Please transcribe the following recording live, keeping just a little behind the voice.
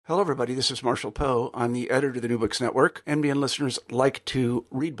Hello, everybody. This is Marshall Poe. I'm the editor of the New Books Network. NBN listeners like to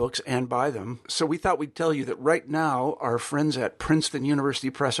read books and buy them. So we thought we'd tell you that right now, our friends at Princeton University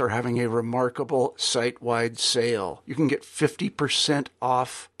Press are having a remarkable site-wide sale. You can get 50%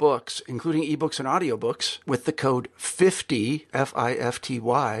 off books, including ebooks and audiobooks, with the code 50,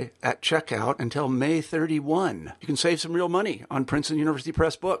 F-I-F-T-Y, at checkout until May 31. You can save some real money on Princeton University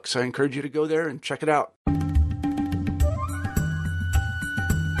Press books. I encourage you to go there and check it out.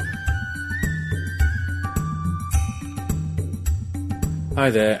 Hi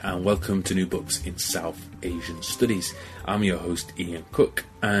there and welcome to New Books in South Asian Studies. I'm your host Ian Cook,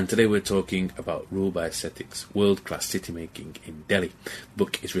 and today we're talking about Rule by Aesthetics, World-Class City Making in Delhi. The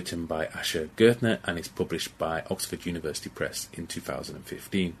book is written by Asher Gertner and is published by Oxford University Press in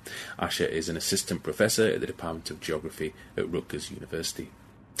 2015. Asher is an assistant professor at the Department of Geography at Rutgers University.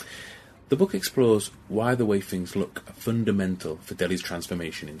 The book explores why the way things look are fundamental for Delhi's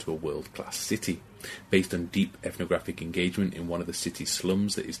transformation into a world-class city, based on deep ethnographic engagement in one of the city's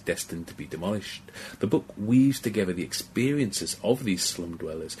slums that is destined to be demolished. The book weaves together the experiences of these slum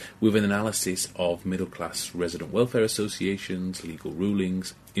dwellers with an analysis of middle-class resident welfare associations, legal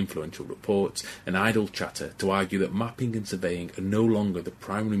rulings, influential reports, and idle chatter to argue that mapping and surveying are no longer the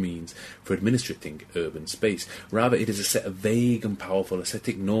primary means for administrating urban space. Rather, it is a set of vague and powerful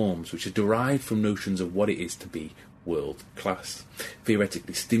aesthetic norms which are derived from notions of what it is to be world-class.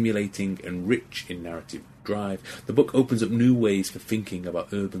 Theoretically stimulating and rich in narrative drive, the book opens up new ways for thinking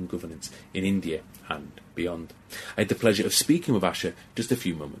about urban governance in India and beyond. I had the pleasure of speaking with Asher just a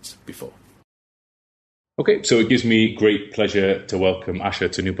few moments before. Okay, so it gives me great pleasure to welcome Asher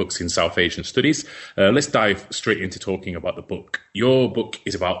to New Books in South Asian Studies. Let's dive straight into talking about the book. Your book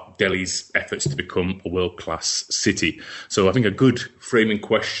is about Delhi's efforts to become a world-class city. So I think a good framing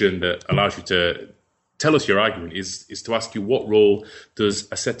question that allows you to tell us your argument is to ask you, what role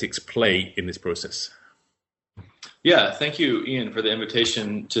does aesthetics play in this process? Yeah, thank you, Ian, for the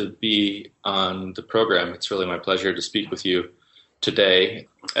invitation to be on the program. It's really my pleasure to speak with you today.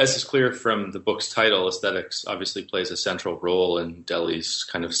 As is clear from the book's title, aesthetics obviously plays a central role in Delhi's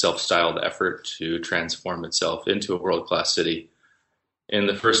kind of self-styled effort to transform itself into a world-class city. In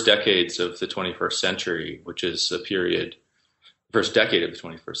the first decades of the 21st century, which is first decade of the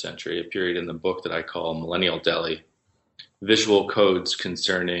 21st century, a period in the book that I call Millennial Delhi, visual codes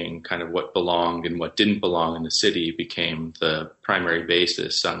concerning kind of what belonged and what didn't belong in the city became the primary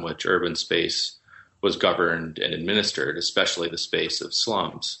basis on which urban space was governed and administered, especially the space of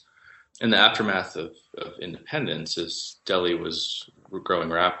slums. In the aftermath of independence, as Delhi was growing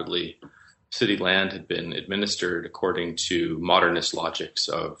rapidly, city land had been administered according to modernist logics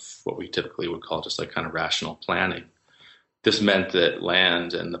of what we typically would call just like kind of rational planning. This meant that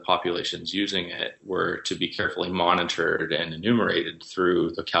land and the populations using it were to be carefully monitored and enumerated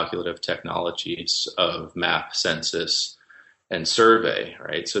through the calculative technologies of map, census, and survey,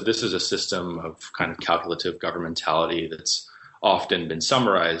 right? So this is a system of kind of calculative governmentality that's often been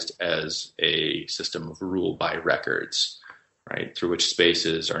summarized as a system of rule by records, right? Through which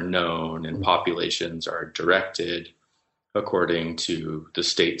spaces are known and populations are directed according to the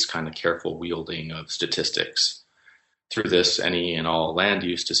state's kind of careful wielding of statistics. Through this, any and all land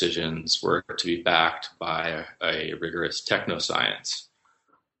use decisions were to be backed by a rigorous technoscience.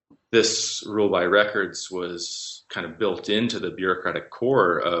 This rule by records was kind of built into the bureaucratic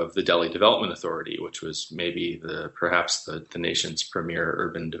core of the Delhi Development Authority, which was maybe perhaps the nation's premier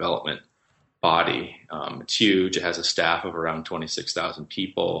urban development body. It's huge. It has a staff of around 26,000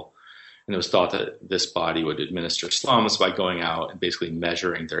 people. And it was thought that this body would administer slums by going out and basically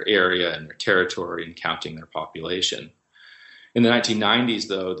measuring their area and their territory and counting their population. In the 1990s,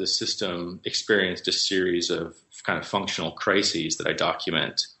 though, the system experienced a series of kind of functional crises that I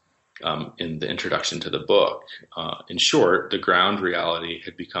document in the introduction to the book. In short, the ground reality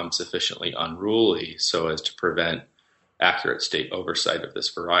had become sufficiently unruly so as to prevent accurate state oversight of this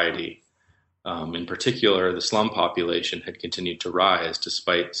variety. In particular, the slum population had continued to rise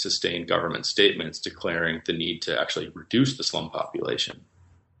despite sustained government statements declaring the need to actually reduce the slum population.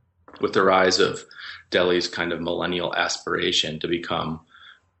 With the rise of Delhi's kind of millennial aspiration to become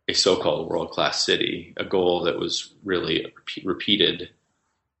a so-called world-class city, a goal that was really repeated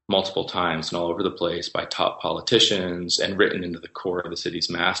multiple times and all over the place by top politicians and written into the core of the city's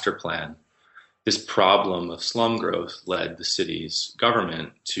master plan, this problem of slum growth led the city's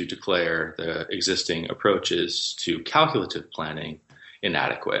government to declare the existing approaches to calculative planning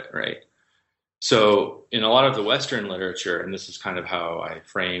inadequate, right? So in a lot of the Western literature, and this is kind of how I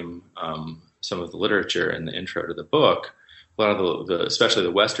frame some of the literature in the intro to the book, a lot of especially the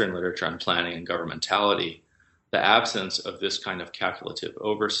Western literature on planning and governmentality the absence of this kind of calculative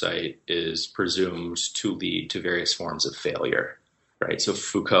oversight is presumed to lead to various forms of failure, right? So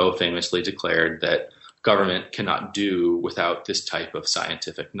Foucault famously declared that government cannot do without this type of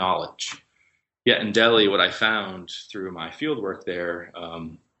scientific knowledge. Yet in Delhi, what I found through my fieldwork there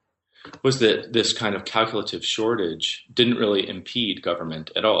was that this kind of calculative shortage didn't really impede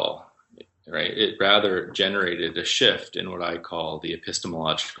government at all, right? It rather generated a shift in what I call the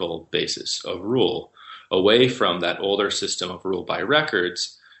epistemological basis of rule, away from that older system of rule by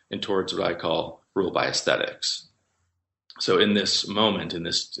records and towards what I call rule by aesthetics. So in this moment, in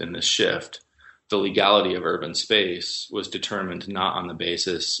this shift, the legality of urban space was determined not on the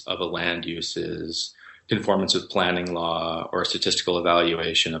basis of a land uses, conformance with planning law, or a statistical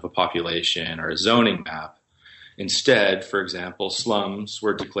evaluation of a population or a zoning map. Instead, for example, slums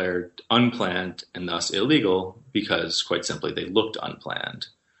were declared unplanned and thus illegal because, quite simply, they looked unplanned.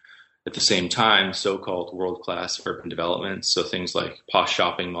 At the same time, so-called world-class urban developments, so things like posh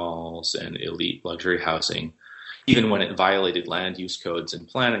shopping malls and elite luxury housing, even when it violated land use codes and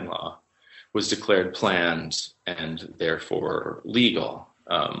planning law, was declared planned and therefore legal.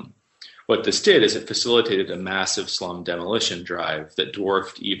 What this did is it facilitated a massive slum demolition drive that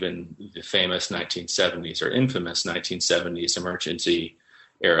dwarfed even the famous 1970s or infamous 1970s emergency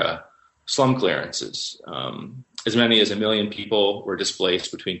era slum clearances. As many as 1 million people were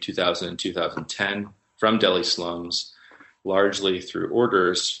displaced between 2000 and 2010 from Delhi slums, largely through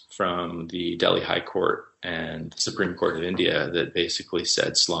orders from the Delhi High Court and the Supreme Court of India that basically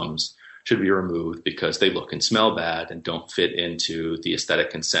said slums should be removed because they look and smell bad and don't fit into the aesthetic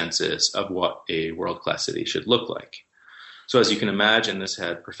consensus of what a world-class city should look like. So as you can imagine, this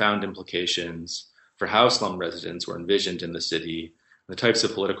had profound implications for how slum residents were envisioned in the city, the types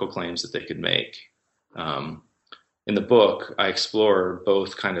of political claims that they could make. In the book, I explore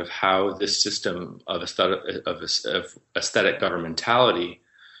both kind of how this system of aesthetic governmentality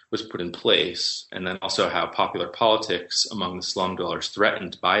was put in place, and then also how popular politics among the slum dwellers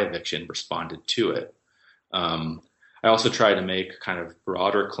threatened by eviction responded to it. I also try to make kind of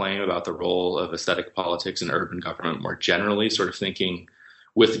broader claim about the role of aesthetic politics in urban government more generally, sort of thinking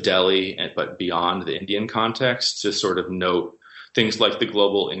with Delhi, but beyond the Indian context, to sort of note things like the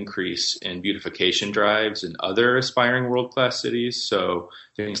global increase in beautification drives in other aspiring world-class cities. So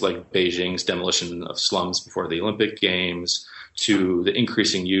things like Beijing's demolition of slums before the Olympic Games, to the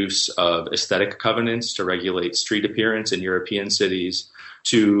increasing use of aesthetic covenants to regulate street appearance in European cities,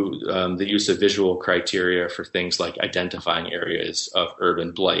 to the use of visual criteria for things like identifying areas of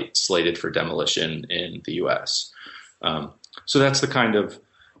urban blight slated for demolition in the US. So that's the kind of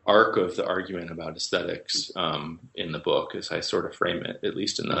arc of the argument about aesthetics in the book, as I sort of frame it, at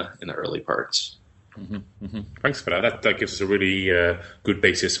least in the early parts. Mm-hmm, mm-hmm. Thanks for that. That gives us a really good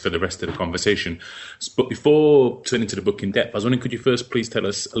basis for the rest of the conversation. But before turning to the book in depth, I was wondering, could you first please tell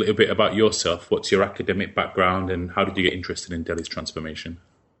us a little bit about yourself? What's your academic background and how did you get interested in Delhi's transformation?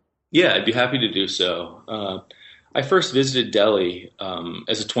 Yeah, I'd be happy to do so. I first visited Delhi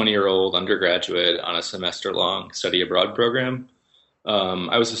as a 20-year-old undergraduate on a semester-long study abroad program.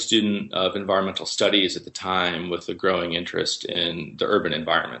 I was a student of environmental studies at the time with a growing interest in the urban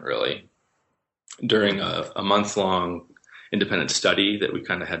environment, really. During a month-long independent study that we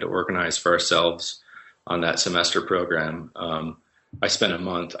kind of had to organize for ourselves on that semester program, I spent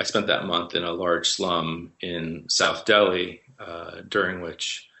that month in a large slum in South Delhi, during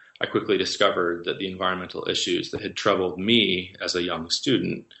which I quickly discovered that the environmental issues that had troubled me as a young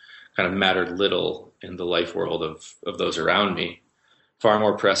student kind of mattered little in the life world of those around me. Far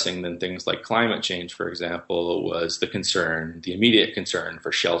more pressing than things like climate change, for example, was the immediate concern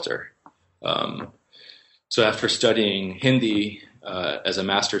for shelter. So after studying Hindi as a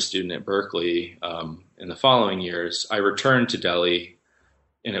master's student at Berkeley in the following years, I returned to Delhi,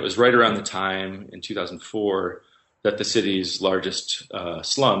 and it was right around the time in 2004 that the city's largest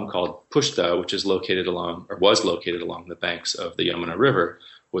slum, called Pushta, which was located along the banks of the Yamuna River,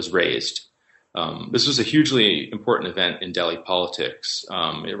 was razed. This was a hugely important event in Delhi politics.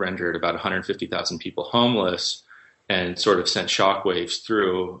 It rendered about 150,000 people homeless and sort of sent shockwaves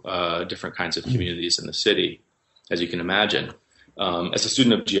through different kinds of communities in the city, as you can imagine. As a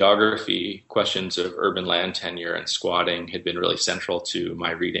student of geography, questions of urban land tenure and squatting had been really central to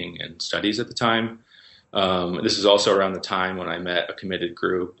my reading and studies at the time. This is also around the time when I met a committed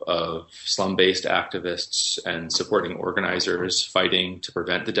group of slum-based activists and supporting organizers fighting to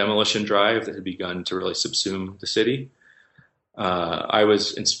prevent the demolition drive that had begun to really subsume the city. I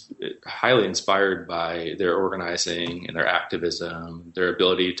was highly inspired by their organizing and their activism, their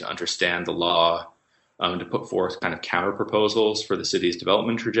ability to understand the law, to put forth kind of counter proposals for the city's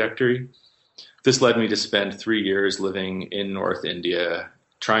development trajectory. This led me to spend 3 years living in North India,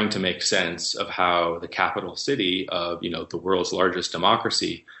 trying to make sense of how the capital city of, the world's largest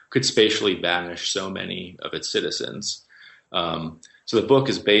democracy could spatially banish so many of its citizens. So the book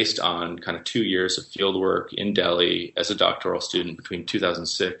is based on kind of 2 years of field work in Delhi as a doctoral student between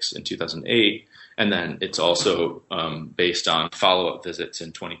 2006 and 2008. And then it's also based on follow-up visits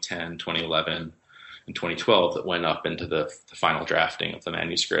in 2010, 2011, and 2012 that went up into the final drafting of the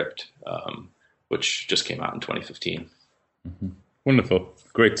manuscript, which just came out in 2015. Mm-hmm. Wonderful.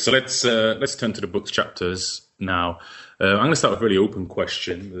 Great. So let's turn to the book's chapters now. I'm going to start with a really open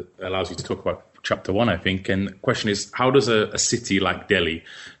question that allows you to talk about chapter 1, I think. And the question is, how does a city like Delhi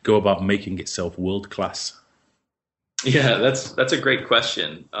go about making itself world-class? Yeah, that's a great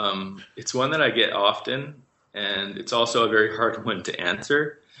question. It's one that I get often, and it's also a very hard one to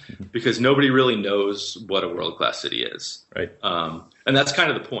answer because nobody really knows what a world-class city is. Right. And that's kind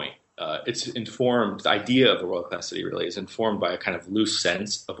of the point. It's informed, the idea of a world-class city really is informed by a kind of loose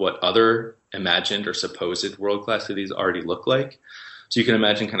sense of what other imagined or supposed world-class cities already look like. So you can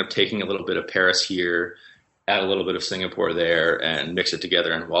imagine kind of taking a little bit of Paris here, add a little bit of Singapore there, and mix it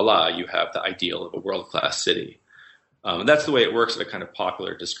together, and voila, you have the ideal of a world-class city. That's the way it works at a kind of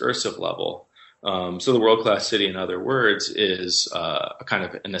popular discursive level. So the world-class city, in other words, is a kind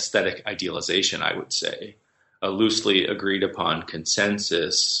of an aesthetic idealization, I would say, a loosely agreed upon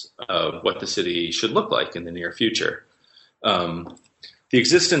consensus of what the city should look like in the near future. The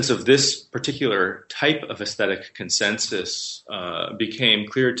existence of this particular type of aesthetic consensus became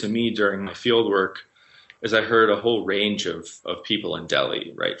clear to me during my fieldwork as I heard a whole range of people in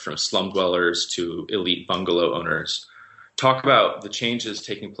Delhi, right, from slum dwellers to elite bungalow owners, talk about the changes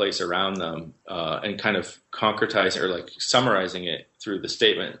taking place around them and kind of concretizing or like summarizing it through the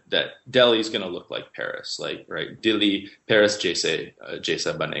statement that Delhi is going to look like Paris, like, right, Delhi, Paris jaisa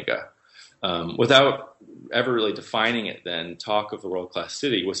banega. Without ever really defining it, then talk of the world-class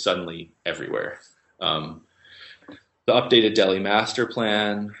city was suddenly everywhere. The updated Delhi master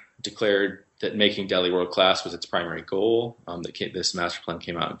plan declared that making Delhi world-class was its primary goal. This master plan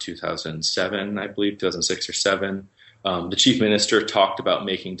came out in 2007, I believe, 2006 or 7. The chief minister talked about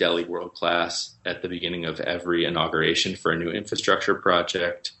making Delhi world-class at the beginning of every inauguration for a new infrastructure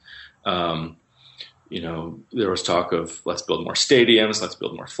project. There was talk of let's build more stadiums, let's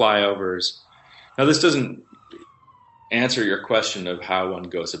build more flyovers. Now, this doesn't answer your question of how one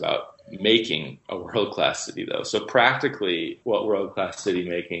goes about making a world-class city, though. So practically, what world-class city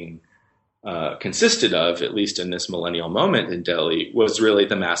making consisted of, at least in this millennial moment in Delhi, was really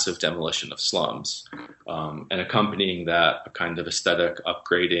the massive demolition of slums, and accompanying that, a kind of aesthetic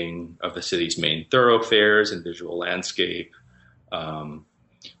upgrading of the city's main thoroughfares and visual landscape,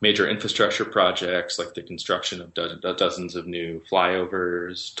 major infrastructure projects like the construction of dozens of new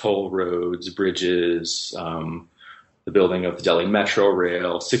flyovers, toll roads, bridges, the building of the Delhi Metro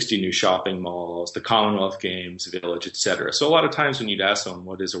Rail, 60 new shopping malls, the Commonwealth Games Village, etc. So a lot of times when you'd ask someone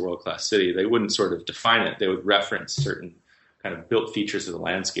what is a world-class city, they wouldn't sort of define it. They would reference certain kind of built features of the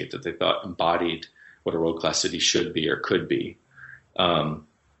landscape that they thought embodied what a world-class city should be or could be.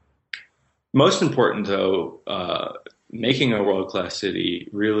 Most important, though, making a world-class city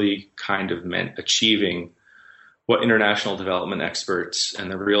really kind of meant achieving what international development experts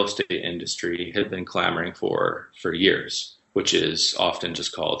and the real estate industry had been clamoring for years, which is often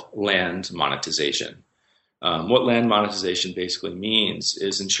just called land monetization. What land monetization basically means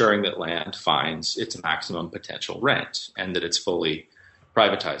is ensuring that land finds its maximum potential rent and that it's fully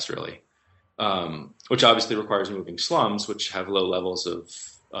privatized, really, which obviously requires moving slums, which have low levels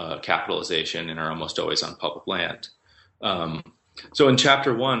of capitalization and are almost always on public land. So in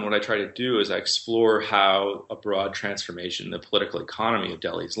chapter 1, what I try to do is I explore how a broad transformation in the political economy of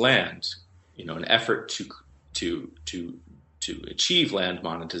Delhi's land, an effort to achieve land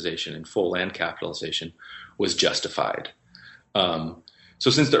monetization and full land capitalization was justified. So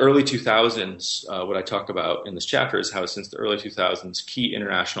since the early 2000s, what I talk about in this chapter is how since the early 2000s, key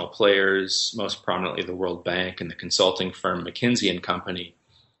international players, most prominently the World Bank and the consulting firm McKinsey & Company,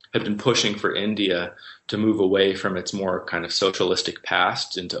 had been pushing for India to move away from its more kind of socialistic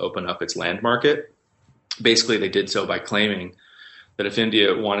past and to open up its land market. Basically, they did so by claiming that if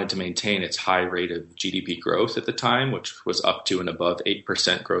India wanted to maintain its high rate of GDP growth at the time, which was up to and above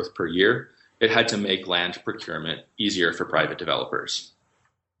 8% growth per year, it had to make land procurement easier for private developers.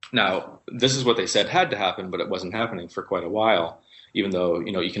 Now, this is what they said had to happen, but it wasn't happening for quite a while, even though,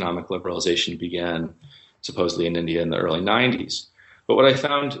 economic liberalization began supposedly in India in the early 90s. But what I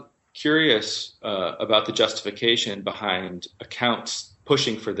found curious about the justification behind accounts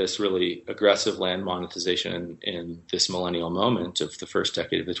pushing for this really aggressive land monetization in this millennial moment of the first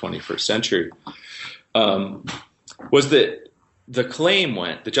decade of the 21st century, was that the claim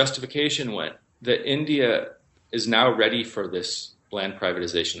went, the justification went, that India is now ready for this land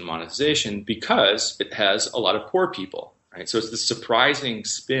privatization and monetization because it has a lot of poor people, right? So it's this surprising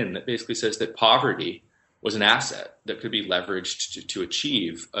spin that basically says that poverty was an asset that could be leveraged to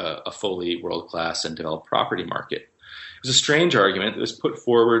achieve a fully world-class and developed property market. It was a strange argument that was put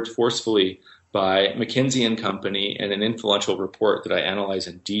forward forcefully by McKinsey and Company in an influential report that I analyze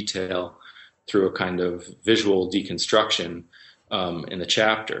in detail through a kind of visual deconstruction in the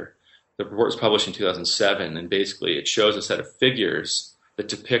chapter. The report was published in 2007, and basically it shows a set of figures that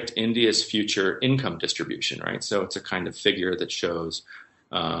depict India's future income distribution, right? So it's a kind of figure that shows,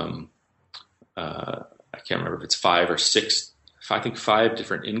 I can't remember if it's 5 or 6, I think 5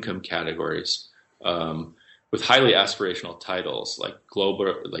 different income categories with highly aspirational titles like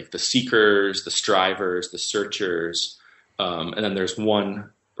global, like the seekers, the strivers, the searchers, and then there's one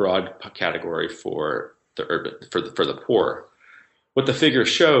broad category for the urban, for the poor. What the figure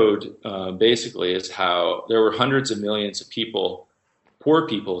showed basically is how there were hundreds of millions of people, poor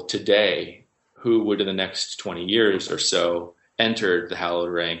people today, who would in the next 20 years or so enter the hallowed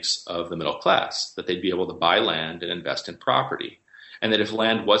ranks of the middle class, that they'd be able to buy land and invest in property. And that if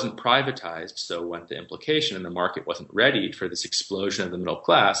land wasn't privatized, so went the implication, and the market wasn't ready for this explosion of the middle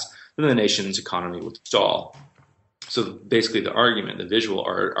class, then the nation's economy would stall. So basically the argument, the visual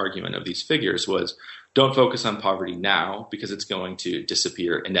argument of these figures was, don't focus on poverty now because it's going to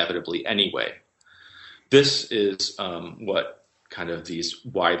disappear inevitably anyway. This is what kind of these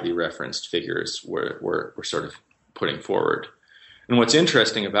widely referenced figures were sort of putting forward. And what's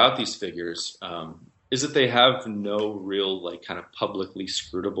interesting about these figures is that they have no real like kind of publicly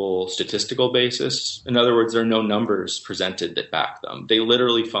scrutable statistical basis. In other words, there are no numbers presented that back them. They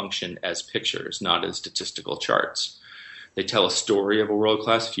literally function as pictures, not as statistical charts. They tell a story of a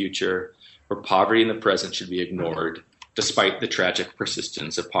world-class future where poverty in the present should be ignored, despite the tragic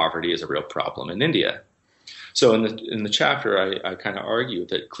persistence of poverty as a real problem in India. So in the chapter, I kind of argue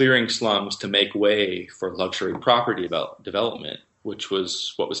that clearing slums to make way for luxury property development, which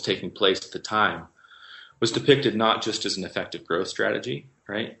was what was taking place at the time, was depicted not just as an effective growth strategy,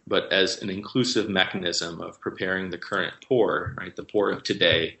 right, but as an inclusive mechanism of preparing the current poor, right, the poor of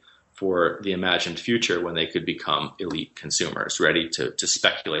today, for the imagined future when they could become elite consumers, ready to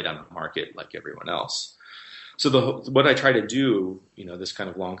speculate on the market like everyone else. So what I try to do, this kind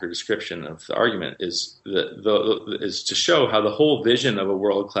of longer description of the argument is is to show how the whole vision of a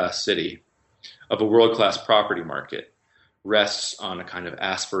world-class city, of a world-class property market, rests on a kind of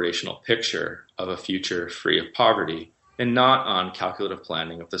aspirational picture of a future free of poverty and not on calculative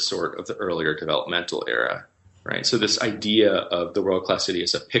planning of the sort of the earlier developmental era. Right. So this idea of the world-class city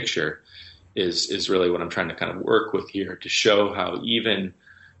as a picture is really what I'm trying to kind of work with here to show how even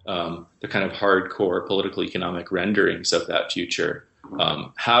the kind of hardcore political economic renderings of that future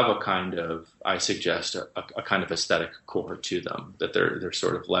have a kind of, I suggest, a kind of aesthetic core to them, that they're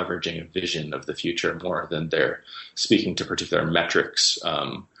sort of leveraging a vision of the future more than they're speaking to particular metrics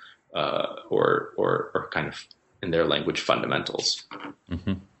or kind of, in their language, fundamentals.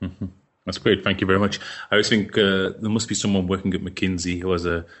 Mm-hmm, mm-hmm. That's great. Thank you very much. I always think there must be someone working at McKinsey who has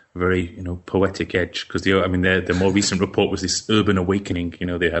a very, poetic edge, because their more recent report was this urban awakening.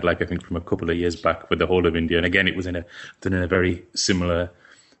 They had I think from a couple of years back for the whole of India, and again it was done in a very similar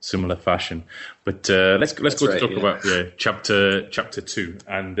fashion. But let's go to talk about chapter 2,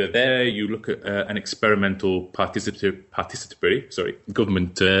 and there you look at an experimental participatory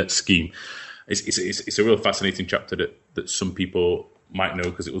government scheme. It's a real fascinating chapter that some people might know,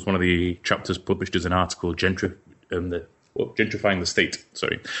 because it was one of the chapters published as an article, gentrifying the state.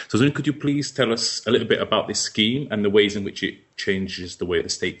 Sorry. So could you please tell us a little bit about this scheme and the ways in which it changes the way the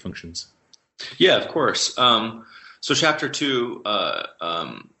state functions? Yeah, of course. So chapter 2,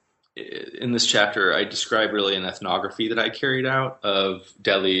 in this chapter, I describe really an ethnography that I carried out of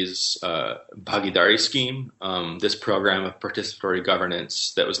Delhi's Bhagidari scheme, this program of participatory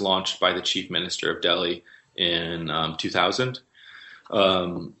governance that was launched by the chief minister of Delhi in 2000.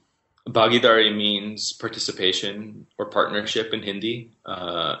 Bhagidari means participation or partnership in Hindi,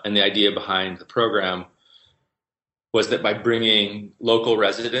 and the idea behind the program was that by bringing local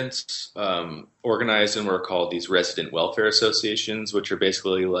residents organized in what are called these resident welfare associations, which are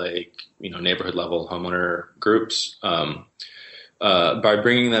basically neighborhood level homeowner groups, by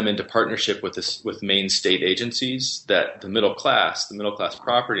bringing them into partnership with main state agencies, that the middle class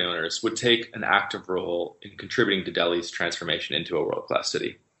property owners would take an active role in contributing to Delhi's transformation into a world-class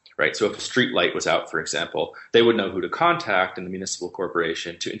city. right? So if a street light was out, for example, they would know who to contact in the municipal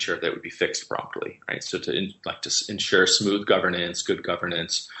corporation to ensure that it would be fixed promptly, right? So to ensure smooth governance, good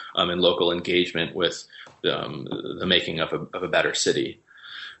governance, and local engagement with the making of a better city.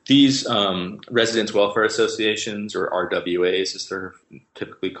 These residents' welfare associations, or RWAs as they're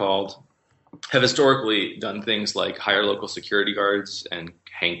typically called, have historically done things like hire local security guards and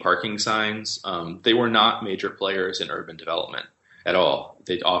hang parking signs. They were not major players in urban development at all.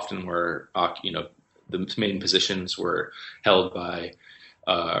 They often were, the main positions were held by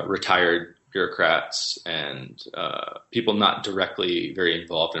retired bureaucrats and people not directly very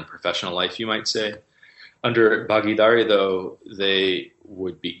involved in professional life, you might say. Under Bhagiadari, though, they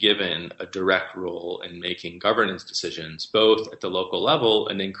would be given a direct role in making governance decisions, both at the local level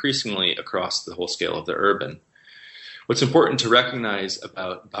and increasingly across the whole scale of the urban. What's important to recognize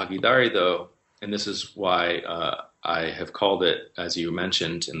about Bhagiadari, though, and this is why I have called it, as you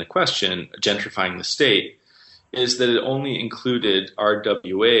mentioned in the question, gentrifying the state, is that it only included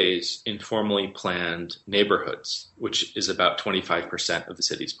RWAs in formally planned neighborhoods, which is about 25% of the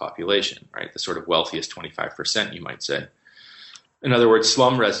city's population, right? The sort of wealthiest 25%, you might say. In other words,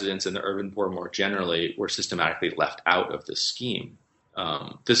 slum residents and the urban poor more generally were systematically left out of this scheme.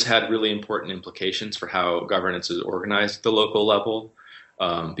 This had really important implications for how governance is organized at the local level,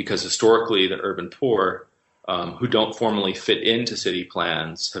 because historically the urban poor, who don't formally fit into city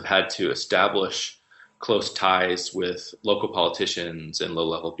plans, have had to establish close ties with local politicians and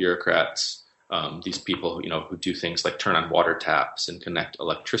low-level bureaucrats. These people, who do things like turn on water taps and connect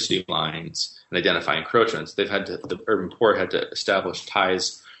electricity lines and identify encroachments. The urban poor had to establish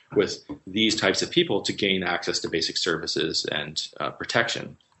ties with these types of people to gain access to basic services and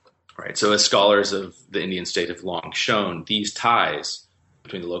protection. Right. So, as scholars of the Indian state have long shown, these ties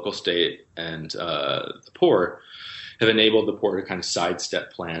between the local state and the poor have enabled the poor to kind of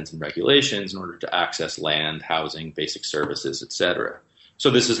sidestep plans and regulations in order to access land, housing, basic services, etc.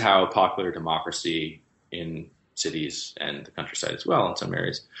 So this is how popular democracy in cities and the countryside as well in some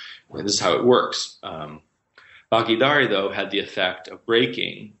areas, this is how it works. Bhagiadari, though, had the effect of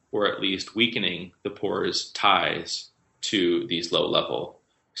breaking or at least weakening the poor's ties to these low-level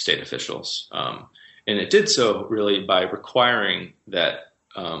state officials. And it did so really by requiring that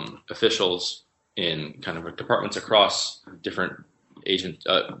officials in kind of departments across different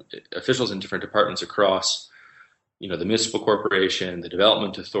officials in different departments across, the municipal corporation, the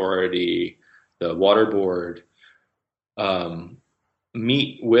development authority, the water board,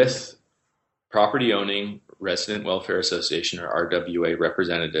 meet with property owning resident welfare association or RWA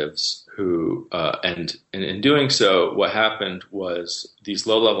representatives who, and in doing so, what happened was these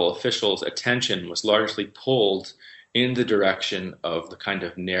low-level officials' attention was largely pulled in the direction of the kind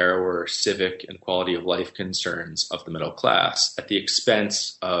of narrower civic and quality of life concerns of the middle class at the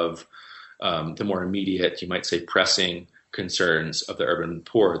expense of the more immediate, you might say, pressing concerns of the urban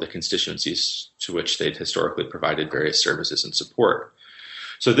poor, the constituencies to which they'd historically provided various services and support.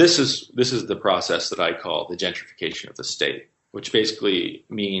 So this is the process that I call the gentrification of the state, which basically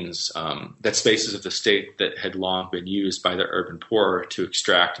means that spaces of the state that had long been used by the urban poor to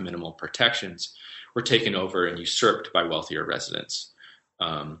extract minimal protections were taken over and usurped by wealthier residents.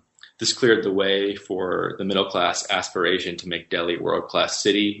 This cleared the way for the middle-class aspiration to make Delhi a world-class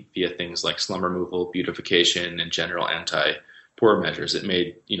city via things like slum removal, beautification, and general anti-poor measures. It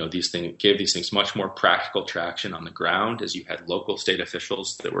made, gave these things much more practical traction on the ground, as you had local state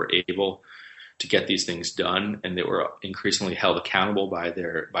officials that were able to get these things done, and they were increasingly held accountable by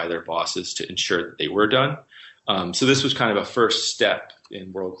their bosses to ensure that they were done. So this was kind of a first step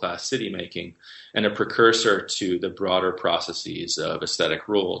in world-class city making and a precursor to the broader processes of aesthetic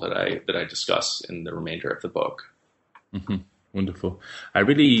rule that I discuss in the remainder of the book. Mm-hmm. Wonderful. I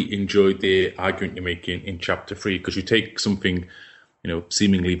really enjoyed the argument you're making in chapter 3, because you take something,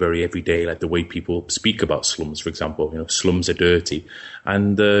 seemingly very everyday, like the way people speak about slums, for example. Slums are dirty,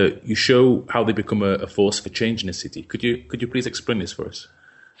 and you show how they become a force for change in a city. Could you please explain this for us?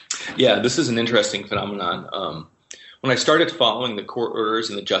 Yeah, this is an interesting phenomenon. When I started following the court orders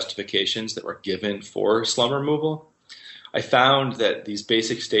and the justifications that were given for slum removal, I found that these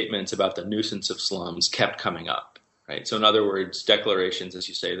basic statements about the nuisance of slums kept coming up. Right? So in other words, declarations, as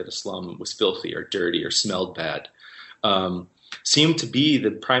you say, that a slum was filthy or dirty or smelled bad, seemed to be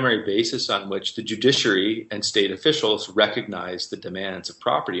the primary basis on which the judiciary and state officials recognized the demands of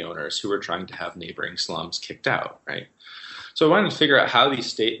property owners who were trying to have neighboring slums kicked out. Right? So I wanted to figure out how these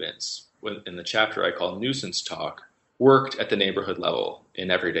statements, in the chapter I call nuisance talk, worked at the neighborhood level in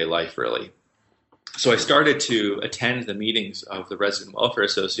everyday life, really. So I started to attend the meetings of the resident welfare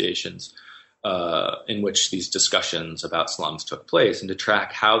associations in which these discussions about slums took place, and to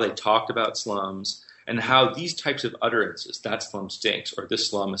track how they talked about slums and how these types of utterances, that slum stinks, or this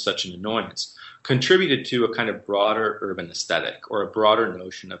slum is such an annoyance, contributed to a kind of broader urban aesthetic or a broader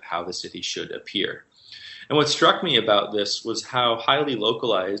notion of how the city should appear. And what struck me about this was how highly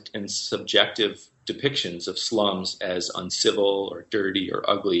localized and subjective depictions of slums as uncivil or dirty or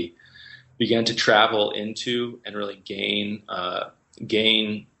ugly began to travel into and really gain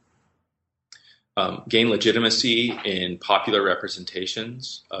legitimacy in popular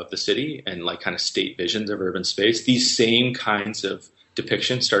representations of the city and like kind of state visions of urban space. These same kinds of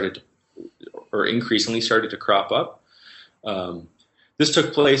depictions increasingly started to crop up. This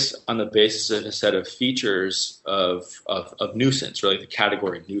took place on the basis of a set of features of nuisance, really the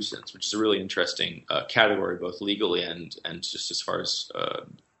category nuisance, which is a really interesting category, both legally and just as far as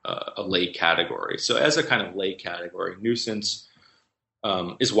a lay category. So as a kind of lay category, nuisance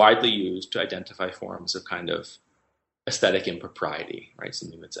is widely used to identify forms of kind of aesthetic impropriety, right?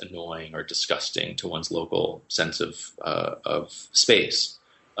 Something that's annoying or disgusting to one's local sense of space.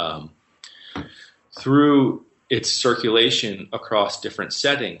 Through its circulation across different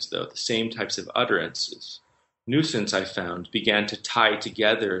settings, though, the same types of utterances, nuisance, I found, began to tie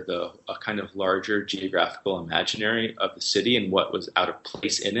together a kind of larger geographical imaginary of the city and what was out of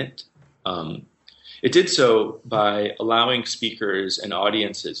place in it. It did so by allowing speakers and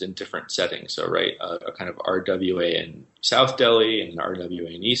audiences in different settings. So, right, a kind of RWA in South Delhi and an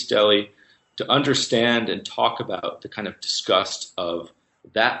RWA in East Delhi to understand and talk about the kind of disgust of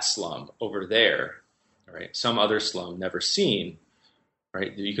that slum over there, right? Some other slum never seen,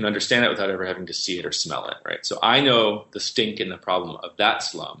 right? You can understand it without ever having to see it or smell it, right? So I know the stink and the problem of that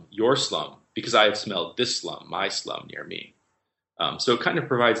slum, your slum, because I have smelled this slum, my slum near me. So it kind of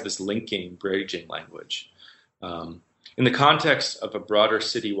provides this linking, bridging language. In the context of a broader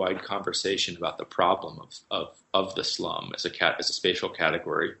citywide conversation about the problem of the slum as a spatial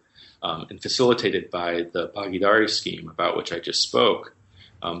category, and facilitated by the Bhagidari scheme about which I just spoke,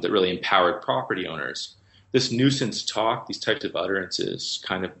 that really empowered property owners, this nuisance talk, these types of utterances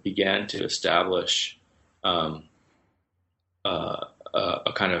kind of began to establish a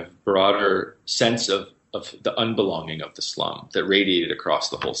kind of broader sense of the unbelonging of the slum that radiated across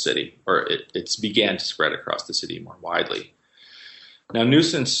the whole city, or it began to spread across the city more widely. Now,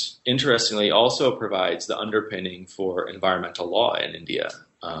 nuisance, interestingly, also provides the underpinning for environmental law in India.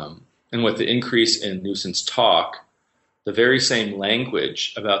 And with the increase in nuisance talk, the very same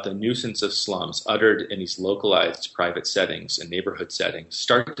language about the nuisance of slums uttered in these localized private settings and neighborhood settings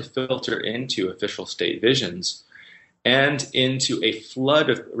started to filter into official state visions and into a flood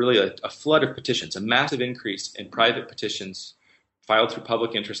of petitions, a massive increase in private petitions filed through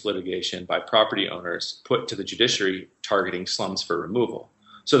public interest litigation by property owners put to the judiciary targeting slums for removal.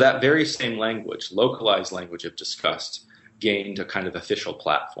 So that very same language, localized language of disgust, gained a kind of official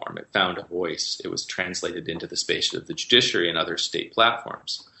platform. It found a voice. It was translated into the space of the judiciary and other state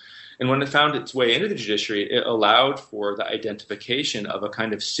platforms. And when it found its way into the judiciary, it allowed for the identification of a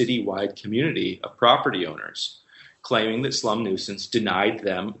kind of citywide community of property owners, claiming that slum nuisance denied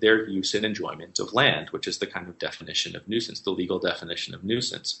them their use and enjoyment of land, which is the kind of definition of nuisance, the legal definition of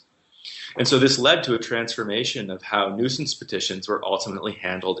nuisance. And so this led to a transformation of how nuisance petitions were ultimately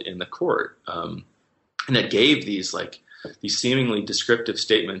handled in the court. And it gave these seemingly descriptive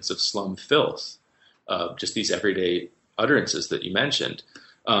statements of slum filth, just these everyday utterances that you mentioned,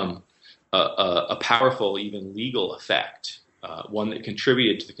 a powerful, even legal effect. One that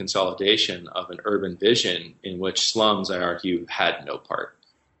contributed to the consolidation of an urban vision in which slums, I argue, had no part.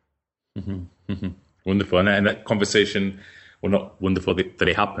 Mm-hmm. Mm-hmm. Wonderful. And that conversation, well, not wonderful that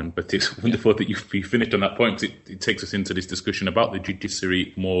it happened, but it's wonderful that you finished on that point. It takes us into this discussion about the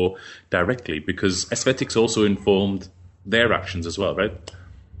judiciary more directly, because aesthetics also informed their actions as well, right?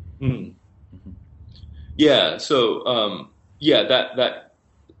 Mm. Mm-hmm. Yeah. So,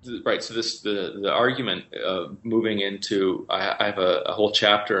 right. So the argument moving into, I have a whole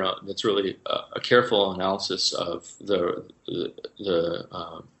chapter that's really a careful analysis of the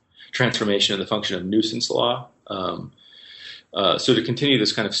transformation of the function of nuisance law. So to continue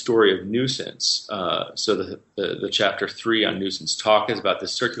this kind of story of nuisance, so the chapter 3 on nuisance talk is about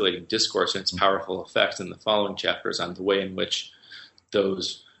this circulating discourse and its powerful effects, and the following chapter is on the way in which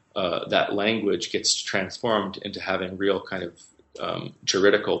that language gets transformed into having real kind of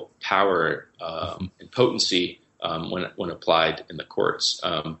juridical power and potency when applied in the courts.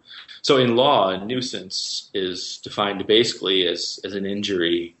 So in law, a nuisance is defined basically as an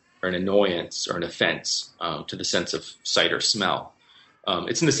injury or an annoyance or an offense to the sense of sight or smell.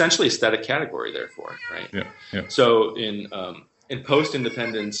 It's an essentially aesthetic category, therefore, right? Yeah. So in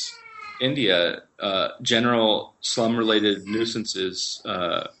post-independence India, general slum-related nuisances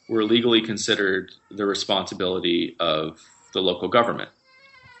were legally considered the responsibility of the local government.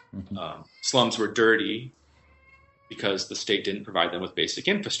 Slums were dirty because the state didn't provide them with basic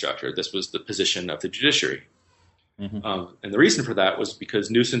infrastructure. This was the position of the judiciary. And the reason for that was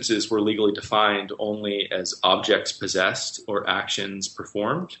because nuisances were legally defined only as objects possessed or actions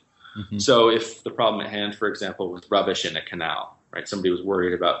performed. So if the problem at hand, for example, was rubbish in a canal, right? Somebody was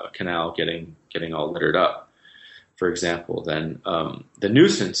worried about a canal getting all littered up, for example, then the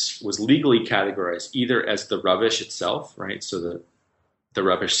nuisance was legally categorized either as the rubbish itself, right? So the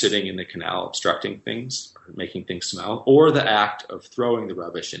rubbish sitting in the canal obstructing things or making things smell, or the act of throwing the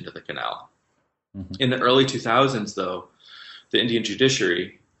rubbish into the canal. In the early 2000s, though, the Indian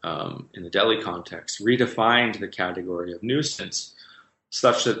judiciary, in the Delhi context, redefined the category of nuisance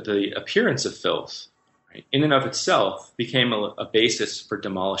such that the appearance of filth, right, in and of itself, became a basis for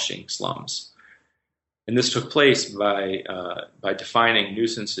demolishing slums. And this took place by defining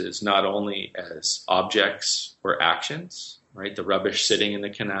nuisances not only as objects or actions, right, the rubbish sitting in the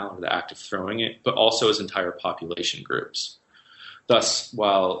canal or the act of throwing it, but also as entire population groups. Thus,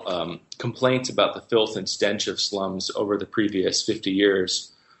 while complaints about the filth and stench of slums over the previous 50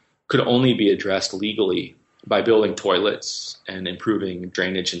 years could only be addressed legally by building toilets and improving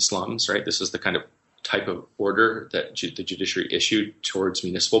drainage in slums, right? This is the kind of type of order that the judiciary issued towards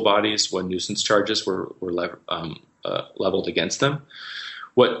municipal bodies when nuisance charges were leveled against them.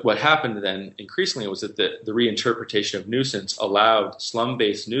 What happened then increasingly was that the reinterpretation of nuisance allowed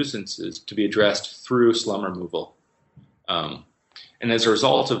slum-based nuisances to be addressed through slum removal. And as a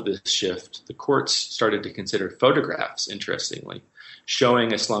result of this shift, the courts started to consider photographs, interestingly,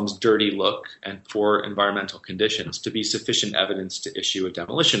 showing a slum's dirty look and poor environmental conditions to be sufficient evidence to issue a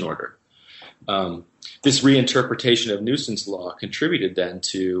demolition order. This reinterpretation of nuisance law contributed then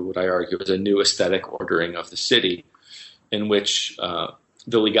to what I argue is a new aesthetic ordering of the city, in which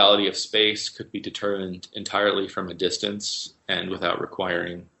the legality of space could be determined entirely from a distance and without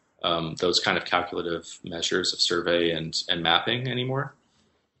requiring those kind of calculative measures of survey and mapping anymore.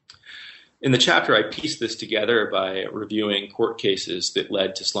 In the chapter, I pieced this together by reviewing court cases that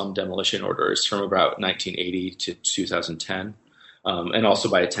led to slum demolition orders from about 1980 to 2010, and also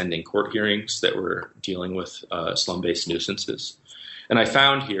by attending court hearings that were dealing with slum-based nuisances. And I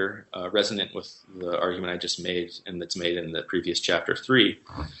found here, resonant with the argument I just made and that's made in the previous chapter 3,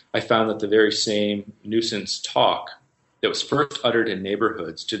 I found that the very same nuisance talk that was first uttered in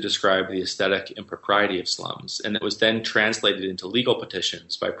neighborhoods to describe the aesthetic impropriety of slums, and that was then translated into legal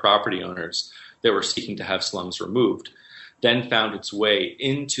petitions by property owners that were seeking to have slums removed, then found its way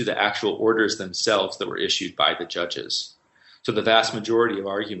into the actual orders themselves that were issued by the judges. So the vast majority of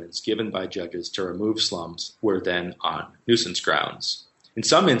arguments given by judges to remove slums were then on nuisance grounds. In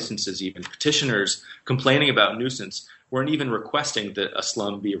some instances, even petitioners complaining about nuisance weren't even requesting that a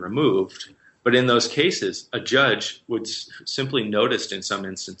slum be removed. But in those cases, a judge would simply notice in some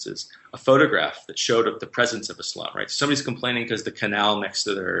instances a photograph that showed up the presence of a slum, right? Somebody's complaining because the canal next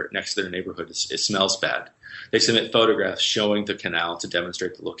to their neighborhood it smells bad. They submit photographs showing the canal to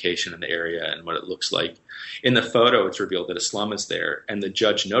demonstrate the location and the area and what it looks like. In the photo, it's revealed that a slum is there, and the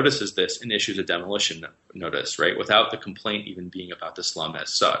judge notices this and issues a demolition notice, right, without the complaint even being about the slum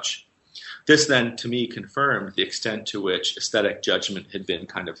as such. This then, to me, confirmed the extent to which aesthetic judgment had been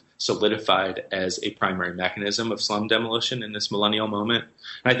kind of solidified as a primary mechanism of slum demolition in this millennial moment.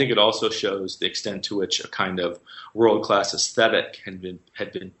 And I think it also shows the extent to which a kind of world-class aesthetic had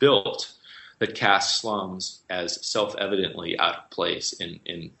been built that casts slums as self-evidently out of place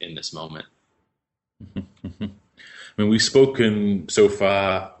in this moment. I mean, we've spoken so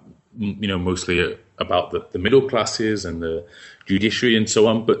far, mostly about the middle classes and the judiciary and so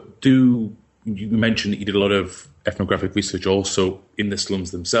on, but you mentioned that you did a lot of ethnographic research also in the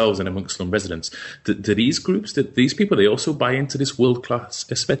slums themselves and amongst slum residents. Do these groups, these people, they also buy into this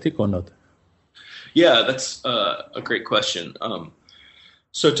world-class aesthetic or not? Yeah, that's a great question.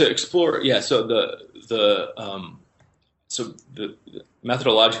 So to explore,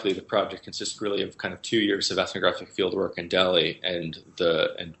 methodologically, the project consisted really of kind of 2 years of ethnographic fieldwork in Delhi, and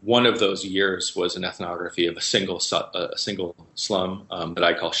one of those years was an ethnography of a single slum that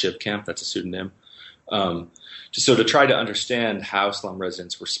I call Shiv Camp. That's a pseudonym. So to try to understand how slum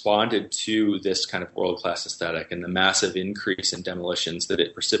residents responded to this kind of world-class aesthetic and the massive increase in demolitions that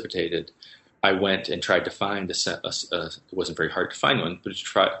it precipitated, I went and tried to find it wasn't very hard to find one, but to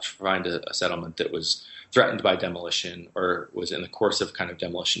try to find a settlement that was threatened by demolition or was in the course of kind of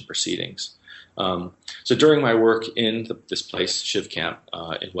demolition proceedings. So during my work in this place, Shiv Camp,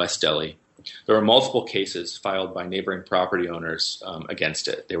 in West Delhi, There were multiple cases filed by neighboring property owners against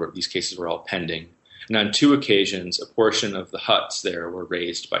it. These cases were all pending. And on 2 occasions, a portion of the huts there were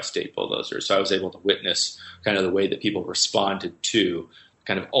razed by state bulldozers. So I was able to witness kind of the way that people responded to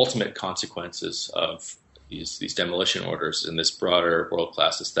kind of ultimate consequences of these demolition orders in this broader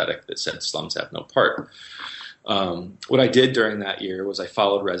world-class aesthetic that said slums have no part. What I did during that year was I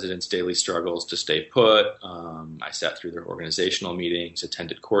followed residents' daily struggles to stay put. I sat through their organizational meetings,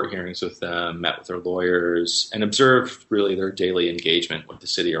 attended court hearings with them, met with their lawyers, and observed really their daily engagement with the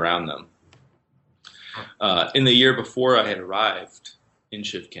city around them. In the year before I had arrived in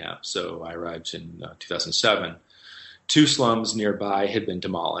Shiv Camp, so I arrived in 2007, 2 slums nearby had been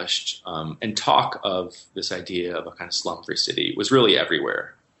demolished, and talk of this idea of a kind of slum-free city was really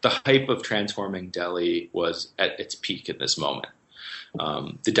everywhere. The hype of transforming Delhi was at its peak at this moment.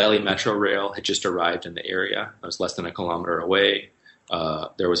 The Delhi Metro Rail had just arrived in the area. It was less than a kilometer away.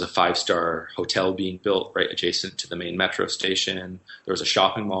 There was a 5-star hotel being built right adjacent to the main metro station. There was a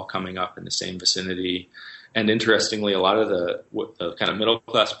shopping mall coming up in the same vicinity. And interestingly, a lot of the kind of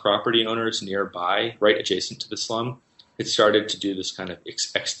middle-class property owners nearby, right adjacent to the slum, had started to do this kind of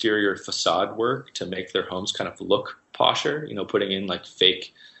exterior facade work to make their homes kind of look posher, putting in like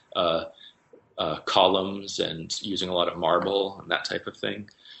fake columns and using a lot of marble and that type of thing.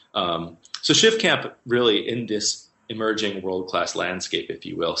 So Shiv Camp really, in this emerging world-class landscape, if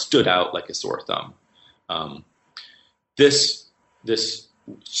you will, stood out like a sore thumb. This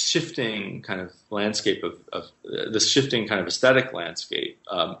shifting kind of landscape of this shifting kind of aesthetic landscape,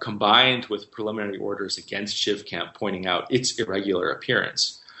 combined with preliminary orders against Shiv Camp pointing out its irregular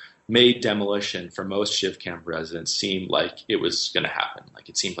appearance, made demolition for most Shiv Camp residents seem like it was going to happen, like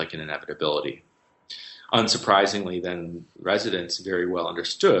it seemed like an inevitability. Unsurprisingly, then, residents very well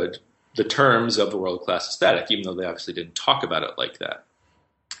understood the terms of the world-class aesthetic, even though they obviously didn't talk about it like that.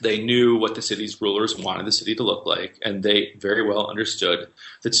 They knew what the city's rulers wanted the city to look like, and they very well understood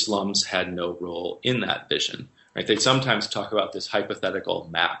that slums had no role in that vision. Right? They'd sometimes talk about this hypothetical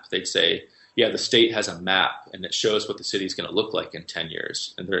map. They'd say, yeah, the state has a map, and it shows what the city's going to look like in 10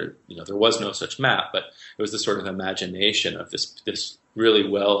 years. And there was no such map, but it was this sort of imagination of this really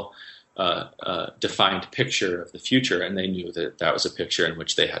well defined picture of the future, and they knew that was a picture in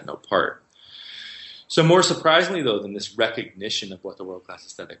which they had no part. So more surprisingly, though, than this recognition of what the world-class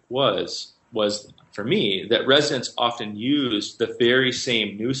aesthetic was for me, that residents often used the very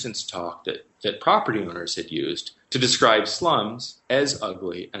same nuisance talk that property owners had used to describe slums as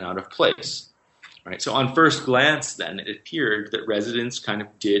ugly and out of place. Right? So on first glance, then, it appeared that residents kind of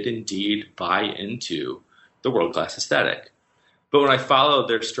did indeed buy into the world-class aesthetic. But when I followed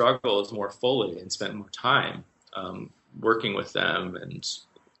their struggles more fully and spent more time working with them and,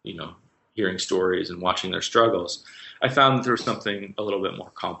 hearing stories and watching their struggles, I found that there was something a little bit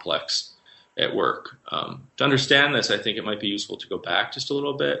more complex at work. To understand this, I think it might be useful to go back just a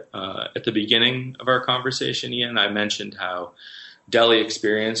little bit. At the beginning of our conversation, Ian, I mentioned how Delhi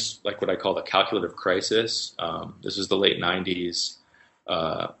experienced like what I call the calculative crisis. This was the late 90s,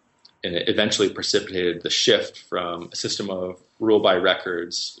 and it eventually precipitated the shift from a system of rule by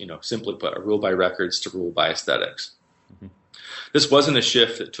records, simply put, a rule by records to rule by aesthetics. Mm-hmm. This wasn't a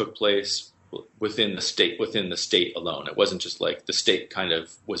shift that took place within the state alone. It wasn't just like the state kind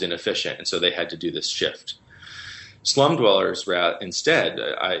of was inefficient, and so they had to do this shift. Slum dwellers, instead,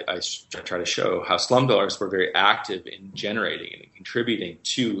 I try to show how slum dwellers were very active in generating and contributing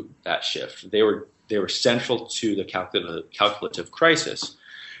to that shift. They were central to the calculative crisis.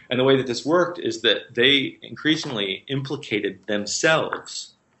 And the way that this worked is that they increasingly implicated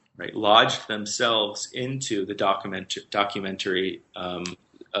themselves, right, lodged themselves into the documentary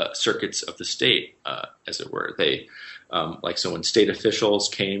circuits of the state, as it were. They, so when state officials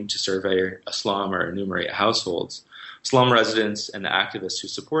came to survey a slum or enumerate households, slum residents and the activists who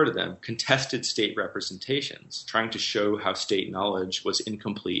supported them contested state representations, trying to show how state knowledge was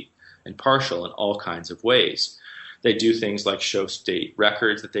incomplete and partial in all kinds of ways. They'd do things like show state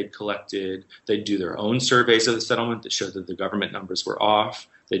records that they'd collected. They'd do their own surveys of the settlement that showed that the government numbers were off.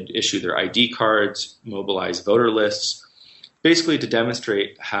 They'd issue their ID cards, mobilize voter lists, basically to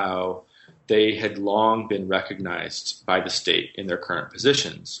demonstrate how they had long been recognized by the state in their current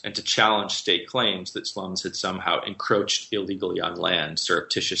positions, and to challenge state claims that slums had somehow encroached illegally on land,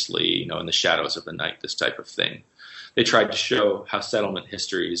 surreptitiously, in the shadows of the night, this type of thing. They tried to show how settlement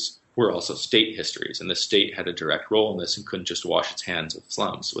histories were also state histories, and the state had a direct role in this and couldn't just wash its hands of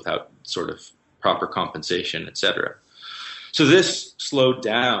slums without sort of proper compensation, etc. So this slowed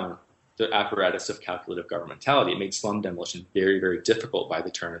down the apparatus of calculative governmentality. It made slum demolition very, very difficult by the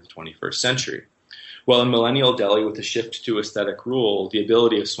turn of the 21st century. Well, in millennial Delhi, with the shift to aesthetic rule, the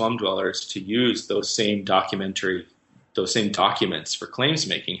ability of slum dwellers to use those same documents for claims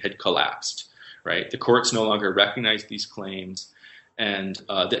making had collapsed. Right, the courts no longer recognized these claims, and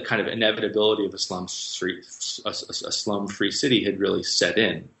the kind of inevitability of a slum-free city had really set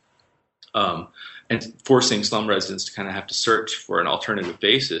in, and forcing slum residents to kind of have to search for an alternative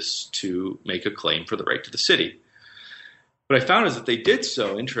basis to make a claim for the right to the city. What I found is that they did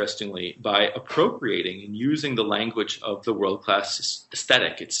so, interestingly, by appropriating and using the language of the world-class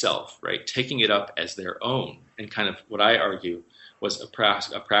aesthetic itself, right, taking it up as their own, and kind of what I argue was a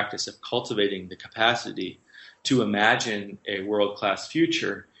practice of cultivating the capacity to imagine a world-class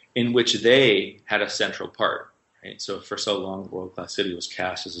future in which they had a central part. Right? So for so long, the world-class city was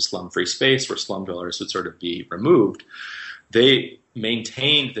cast as a slum-free space where slum dwellers would sort of be removed. They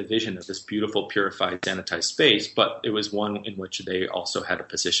maintained the vision of this beautiful, purified, sanitized space, but it was one in which they also had a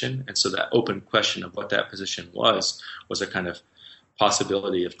position. And so that open question of what that position was a kind of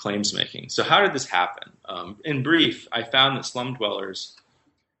possibility of claims making. So how did this happen? In brief, I found that slum dwellers'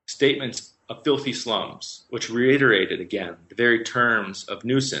 statements of filthy slums, which reiterated again the very terms of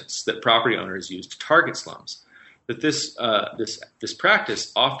nuisance that property owners used to target slums, that this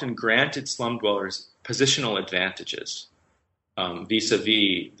practice often granted slum dwellers positional advantages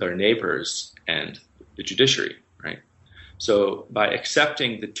vis-a-vis their neighbors and the judiciary, right? So by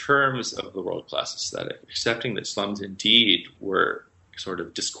accepting the terms of the world-class aesthetic, accepting that slums indeed were sort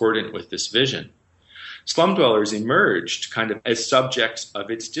of discordant with this vision, slum dwellers emerged kind of as subjects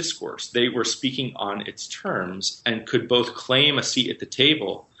of its discourse. They were speaking on its terms and could both claim a seat at the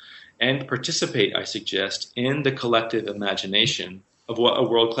table and participate, I suggest, in the collective imagination of what a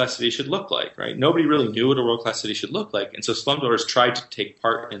world-class city should look like, right? Nobody really knew what a world-class city should look like, and so slum dwellers tried to take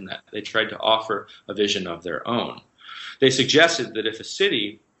part in that. They tried to offer a vision of their own. They suggested that if a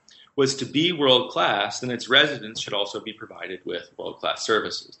city was to be world-class, then its residents should also be provided with world-class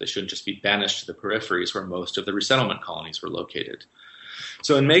services. They shouldn't just be banished to the peripheries where most of the resettlement colonies were located.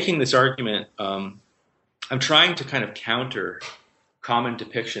 So in making this argument, I'm trying to kind of counter common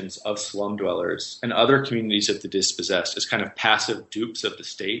depictions of slum dwellers and other communities of the dispossessed as kind of passive dupes of the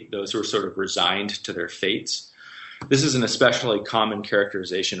state, those who are sort of resigned to their fates. This is an especially common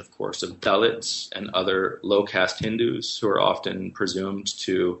characterization, of course, of Dalits and other low-caste Hindus who are often presumed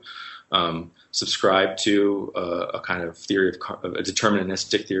to subscribe to a kind of theory of a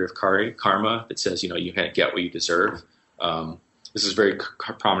deterministic theory of karma that says, you can't get what you deserve. This is very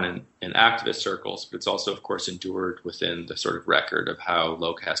prominent in activist circles, but it's also, of course, endured within the sort of record of how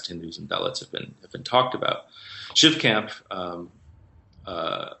low-caste Hindus and Dalits have been talked about. Shiv Camp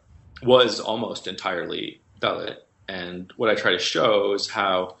was almost entirely Dalit. And what I try to show is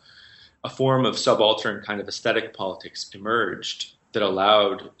how a form of subaltern kind of aesthetic politics emerged that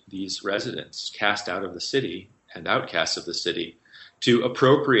allowed these residents cast out of the city and outcasts of the city to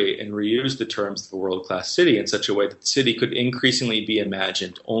appropriate and reuse the terms of a world-class city in such a way that the city could increasingly be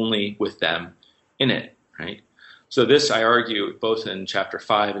imagined only with them in it, right? So this, I argue, both in Chapter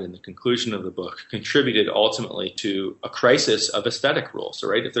 5 and in the conclusion of the book, contributed ultimately to a crisis of aesthetic rule. So,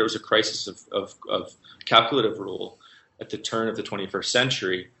 right, if there was a crisis of calculative rule at the turn of the 21st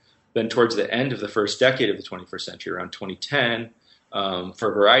century, then towards the end of the first decade of the 21st century, around 2010, for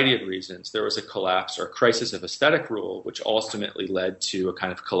a variety of reasons, there was a collapse or a crisis of aesthetic rule, which ultimately led to a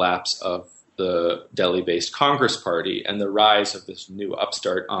kind of collapse of the Delhi-based Congress Party and the rise of this new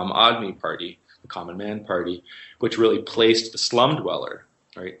upstart Aam Aadmi Party, the Common Man Party, which really placed the slum dweller,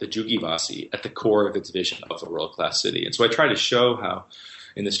 right, the Jugivasi, at the core of its vision of a world-class city. And so I try to show how,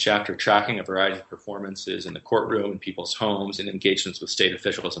 in this chapter, tracking a variety of performances in the courtroom, in people's homes, and engagements with state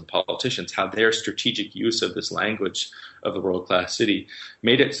officials and politicians, how their strategic use of this language of the world-class city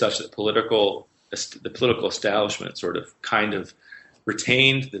made it such that the political establishment sort of kind of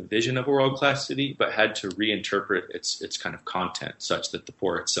retained the vision of a world-class city, but had to reinterpret its kind of content such that the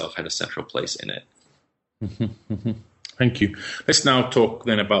poor itself had a central place in it. Thank you. Let's now talk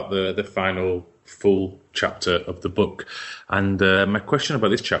then about the final full chapter of the book. And my question about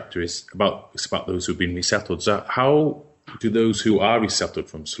this chapter is about those who've been resettled. So how do those who are resettled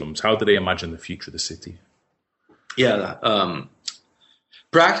from slums, how do they imagine the future of the city? Yeah,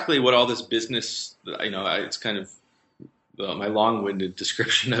 practically what all this business, it's kind of my long-winded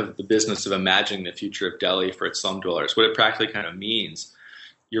description of the business of imagining the future of Delhi for its slum dwellers. What it practically kind of means,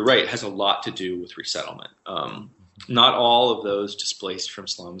 you're right, has a lot to do with resettlement. Not all of those displaced from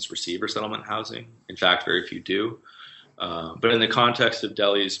slums receive resettlement housing. In fact, very few do. But in the context of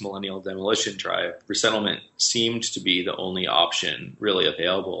Delhi's millennial demolition drive, resettlement seemed to be the only option really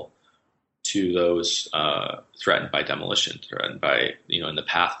available to those threatened by demolition, threatened by, in the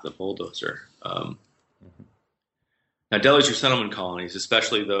path of the bulldozer. Now, Delhi's resettlement colonies,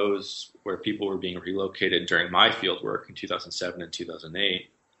 especially those where people were being relocated during my field work in 2007 and 2008,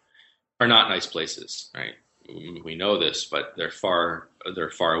 are not nice places, right? We know this, but they're far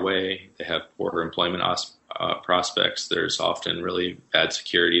away. They have poor employment prospects. There's often really bad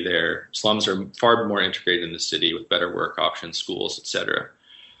security there. Slums are far more integrated in the city with better work options, schools, etc.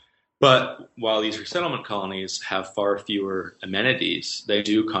 But while these resettlement colonies have far fewer amenities, they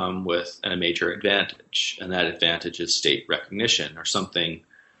do come with a major advantage, and that advantage is state recognition, or something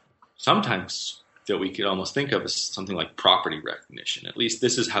sometimes that we could almost think of as something like property recognition. At least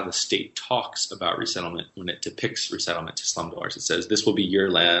this is how the state talks about resettlement when it depicts resettlement to slum dwellers. It says, this will be your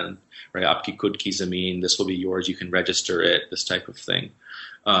land, right? Aapki khud ki zameen, this will be yours, you can register it, this type of thing.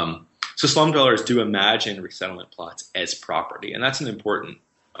 So slum dwellers do imagine resettlement plots as property, and that's an important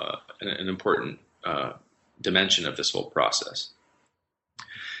dimension of this whole process.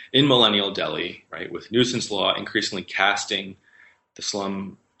 In millennial Delhi, right, with nuisance law increasingly casting the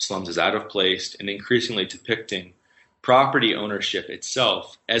slums as out of place and increasingly depicting property ownership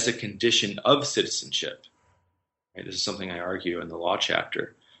itself as a condition of citizenship. Right, this is something I argue in the law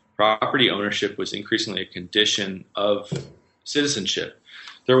chapter. Property ownership was increasingly a condition of citizenship.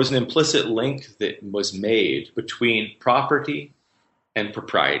 There was an implicit link that was made between property and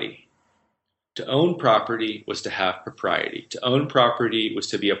propriety. To own property was to have propriety. To own property was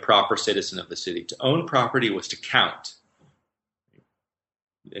to be a proper citizen of the city. To own property was to count.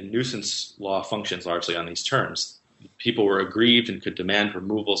 And nuisance law functions largely on these terms. People were aggrieved and could demand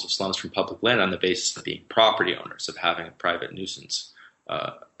removals of slums from public land on the basis of being property owners, of having a private nuisance,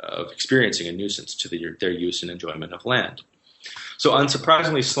 of experiencing a nuisance to their use and enjoyment of land. So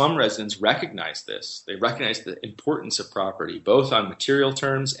unsurprisingly, slum residents recognized this. They recognized the importance of property, both on material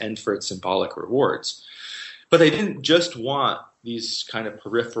terms and for its symbolic rewards. But they didn't just want these kind of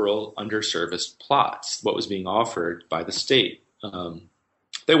peripheral, underserviced plots, what was being offered by the state.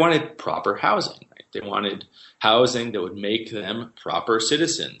 They wanted proper housing. Right? They wanted housing that would make them proper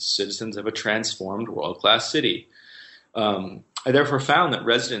citizens of a transformed world-class city. I therefore found that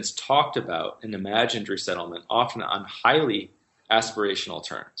residents talked about and imagined resettlement often on highly aspirational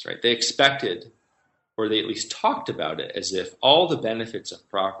terms. Right? They expected, or they at least talked about it, as if all the benefits of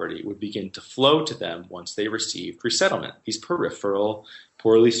property would begin to flow to them once they received resettlement. These peripheral,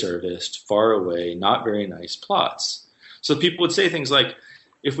 poorly serviced, far away, not very nice plots. So people would say things like,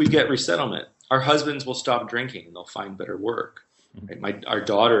 if we get resettlement, our husbands will stop drinking and they'll find better work. Right? Our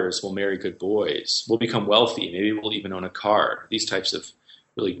daughters will marry good boys. We'll become wealthy. Maybe we'll even own a car. These types of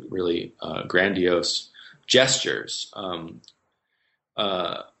really, really grandiose gestures.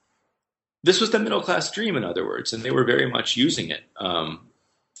 This was the middle-class dream, in other words, and they were very much using it. And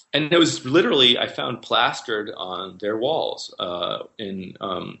it was literally, I found, plastered on their walls in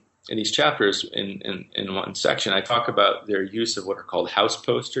these chapters. In one section, I talk about their use of what are called house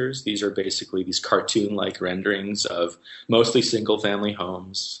posters. These are basically these cartoon-like renderings of mostly single-family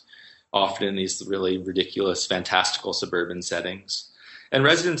homes, often in these really ridiculous, fantastical suburban settings. And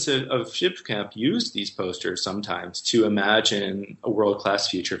residents of Shib's camp used these posters sometimes to imagine a world-class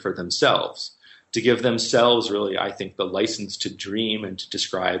future for themselves, to give themselves really, I think, the license to dream and to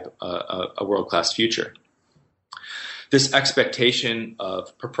describe a world-class future. This expectation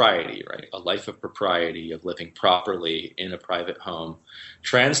of propriety, right, a life of propriety, of living properly in a private home,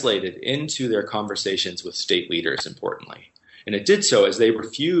 translated into their conversations with state leaders, importantly. And it did so as they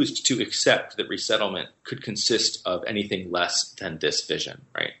refused to accept that resettlement could consist of anything less than this vision,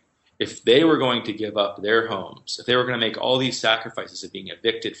 right? If they were going to give up their homes, if they were going to make all these sacrifices of being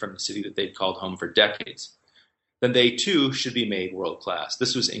evicted from the city that they'd called home for decades, then they too should be made world-class.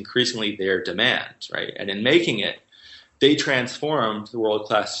 This was increasingly their demand, right? And in making it, they transformed the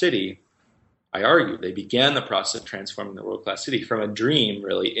world-class city. I argue they began the process of transforming the world-class city from a dream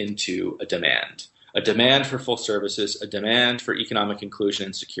really into a demand for full services, a demand for economic inclusion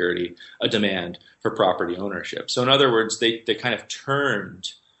and security, a demand for property ownership. So in other words, they kind of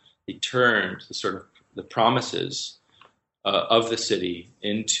turned the promises of the city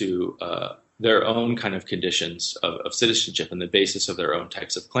into their own kind of conditions of citizenship and the basis of their own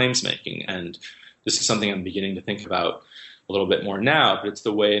types of claims making. And this is something I'm beginning to think about a little bit more now, but it's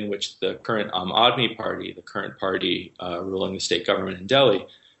the way in which the current Aam Aadmi Party, the current party ruling the state government in Delhi,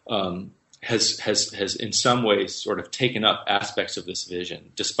 has in some ways sort of taken up aspects of this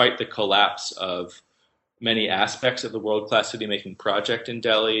vision, despite the collapse of many aspects of the world-class city-making project in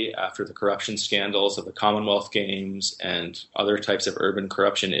Delhi after the corruption scandals of the Commonwealth Games and other types of urban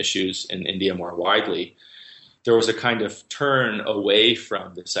corruption issues in India more widely. there was a kind of turn away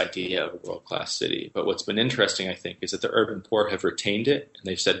from this idea of a world-class city. But what's been interesting, I think, is that the urban poor have retained it, and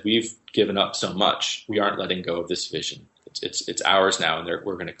they've said, we've given up so much, we aren't letting go of this vision. It's ours now, and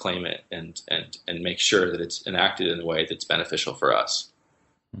we're going to claim it and make sure that it's enacted in a way that's beneficial for us.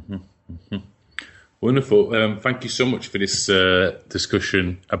 Mm-hmm. Mm-hmm. Wonderful. Thank you so much for this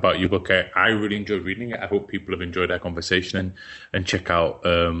discussion about your book. I really enjoyed reading it. I hope people have enjoyed our conversation and check out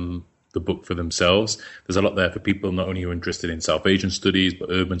the book for themselves. There's a lot there for people not only who are interested in South Asian studies, but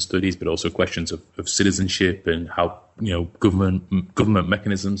urban studies, but also questions of citizenship and how, government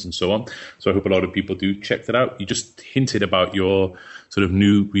mechanisms and so on. So I hope a lot of people do check that out. You just hinted about your sort of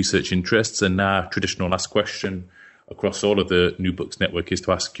new research interests, and our traditional last question across all of the New Books Network is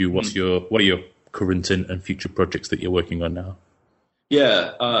to ask you, what are your current and future projects that you're working on now?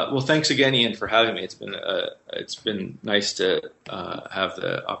 Yeah. Well, thanks again, Ian, for having me. It's been nice to have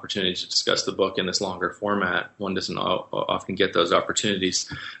the opportunity to discuss the book in this longer format. One doesn't often get those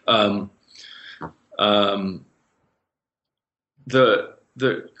opportunities.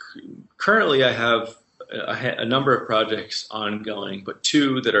 Currently, I have a number of projects ongoing, but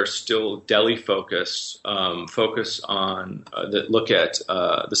two that are still Delhi focused, focus on that look at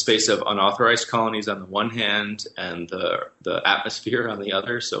the space of unauthorized colonies on the one hand and the atmosphere on the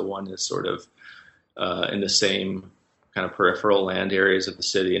other. So one is sort of in the same kind of peripheral land areas of the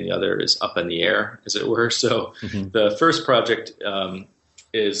city, and the other is up in the air, as it were. So the first project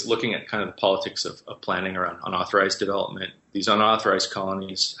is looking at kind of the politics of planning around unauthorized development. These unauthorized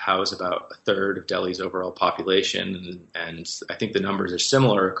colonies house about a third of Delhi's overall population, and I think the numbers are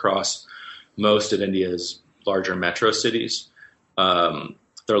similar across most of India's larger metro cities.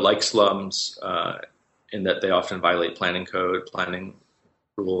 They're like slums in that they often violate planning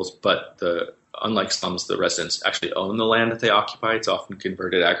rules, but unlike slums, the residents actually own the land that they occupy. It's often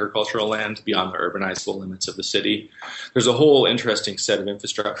converted agricultural land beyond the urbanizable limits of the city. There's a whole interesting set of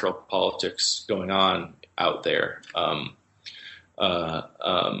infrastructural politics going on out there.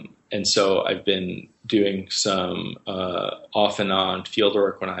 And so I've been doing some off and on field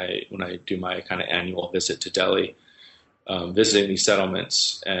work when I do my kind of annual visit to Delhi, visiting these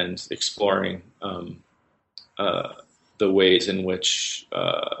settlements and exploring the ways in which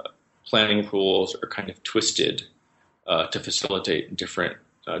planning rules are kind of twisted to facilitate different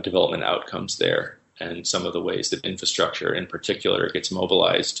development outcomes there, and some of the ways that infrastructure in particular gets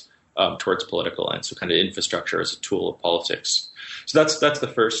mobilized towards political ends. So kind of infrastructure as a tool of politics. So that's the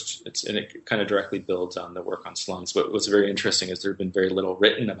first, and it kind of directly builds on the work on slums. But what's very interesting is there have been very little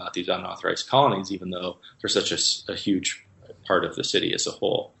written about these unauthorized colonies, even though they're such a huge part of the city as a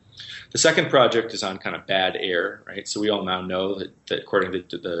whole. The second project is on kind of bad air, right? So we all now know that according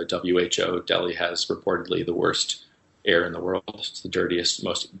to the WHO, Delhi has reportedly the worst air in the world. It's the dirtiest,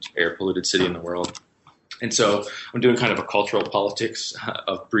 most air polluted city in the world. And so I'm doing kind of a cultural politics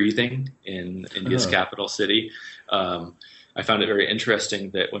of breathing in India's capital city. I found it very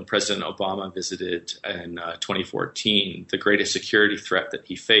interesting that when President Obama visited in 2014, the greatest security threat that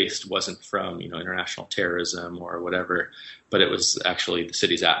he faced wasn't from international terrorism or whatever, but it was actually the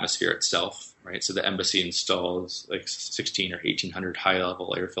city's atmosphere itself, right? So the embassy installs like 1,600 or 1,800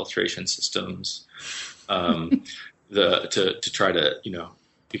 high-level air filtration systems to try to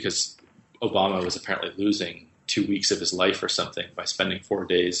because Obama was apparently losing 2 weeks of his life or something by spending 4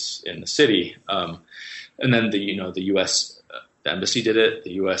 days in the city, and then the U.S. The embassy did it,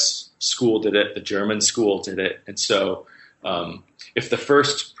 the U.S. school did it, the German school did it, and so if the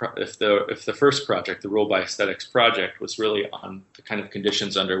first project, the Rule by Aesthetics project, was really on the kind of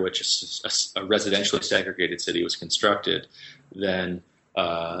conditions under which a residentially segregated city was constructed, then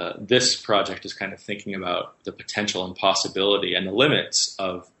this project is kind of thinking about the potential and possibility and the limits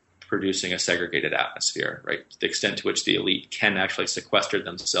of producing a segregated atmosphere, right? The extent to which the elite can actually sequester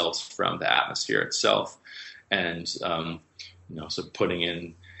themselves from the atmosphere itself, and so putting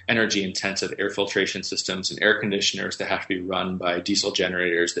in energy-intensive air filtration systems and air conditioners that have to be run by diesel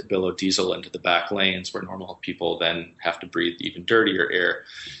generators that billow diesel into the back lanes where normal people then have to breathe even dirtier air,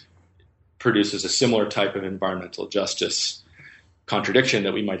 produces a similar type of environmental justice contradiction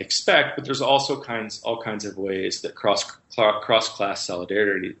that we might expect, but there's also all kinds of ways that cross-class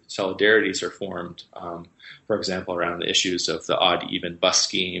solidarities are formed. For example, around the issues of the odd-even bus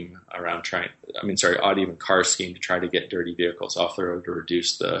scheme, odd-even car scheme to try to get dirty vehicles off the road to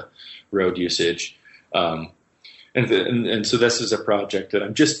reduce the road usage. And so this is a project that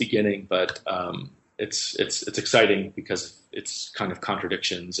I'm just beginning, but it's exciting because it's kind of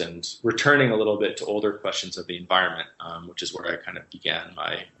contradictions and returning a little bit to older questions of the environment, which is where I kind of began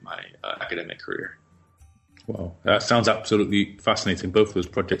my academic career. Wow, that sounds absolutely fascinating. Both of those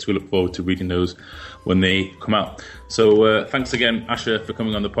projects, we look forward to reading those when they come out. So thanks again, Asher, for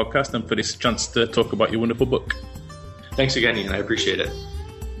coming on the podcast and for this chance to talk about your wonderful book. Thanks again, Ian. I appreciate it.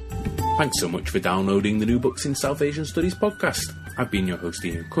 Thanks so much for downloading the New Books in South Asian Studies podcast. I've been your host,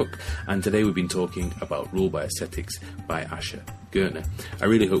 Ian Cook, and today we've been talking about Rule by Aesthetics by Asher Gertner. I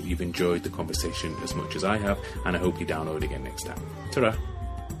really hope you've enjoyed the conversation as much as I have, and I hope you download again next time. Ta-ra!